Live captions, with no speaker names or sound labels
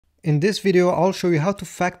In this video, I'll show you how to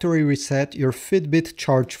factory reset your Fitbit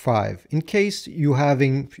Charge 5 in case you're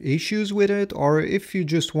having issues with it or if you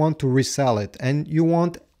just want to resell it and you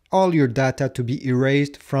want all your data to be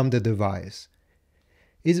erased from the device.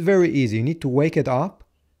 It's very easy. You need to wake it up,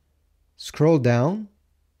 scroll down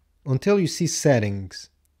until you see settings.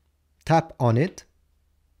 Tap on it.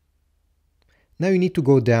 Now you need to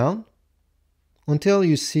go down until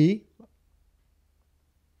you see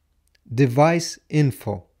device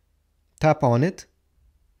info. Tap on it.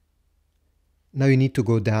 Now you need to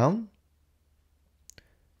go down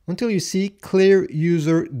until you see clear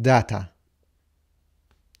user data.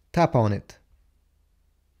 Tap on it.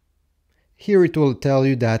 Here it will tell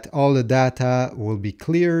you that all the data will be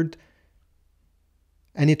cleared,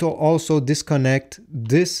 and it will also disconnect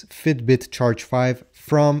this Fitbit Charge 5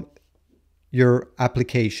 from your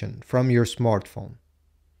application, from your smartphone.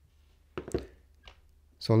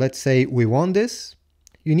 So let's say we want this.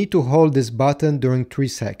 You need to hold this button during 3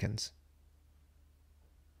 seconds.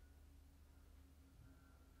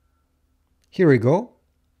 Here we go.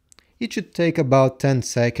 It should take about 10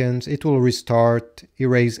 seconds. It will restart,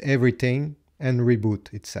 erase everything, and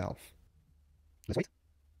reboot itself. Let's wait.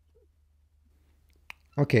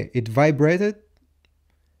 Okay, it vibrated,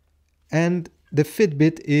 and the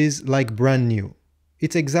Fitbit is like brand new.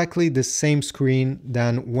 It's exactly the same screen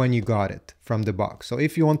than when you got it from the box. So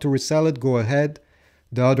if you want to resell it, go ahead.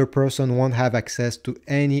 The other person won't have access to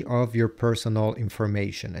any of your personal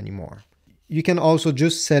information anymore. You can also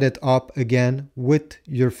just set it up again with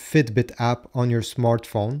your Fitbit app on your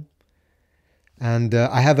smartphone. And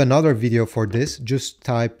I have another video for this. Just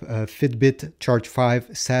type Fitbit Charge 5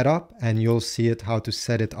 setup and you'll see it how to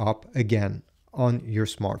set it up again on your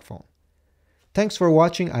smartphone. Thanks for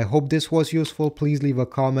watching. I hope this was useful. Please leave a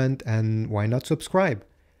comment and why not subscribe?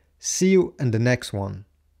 See you in the next one.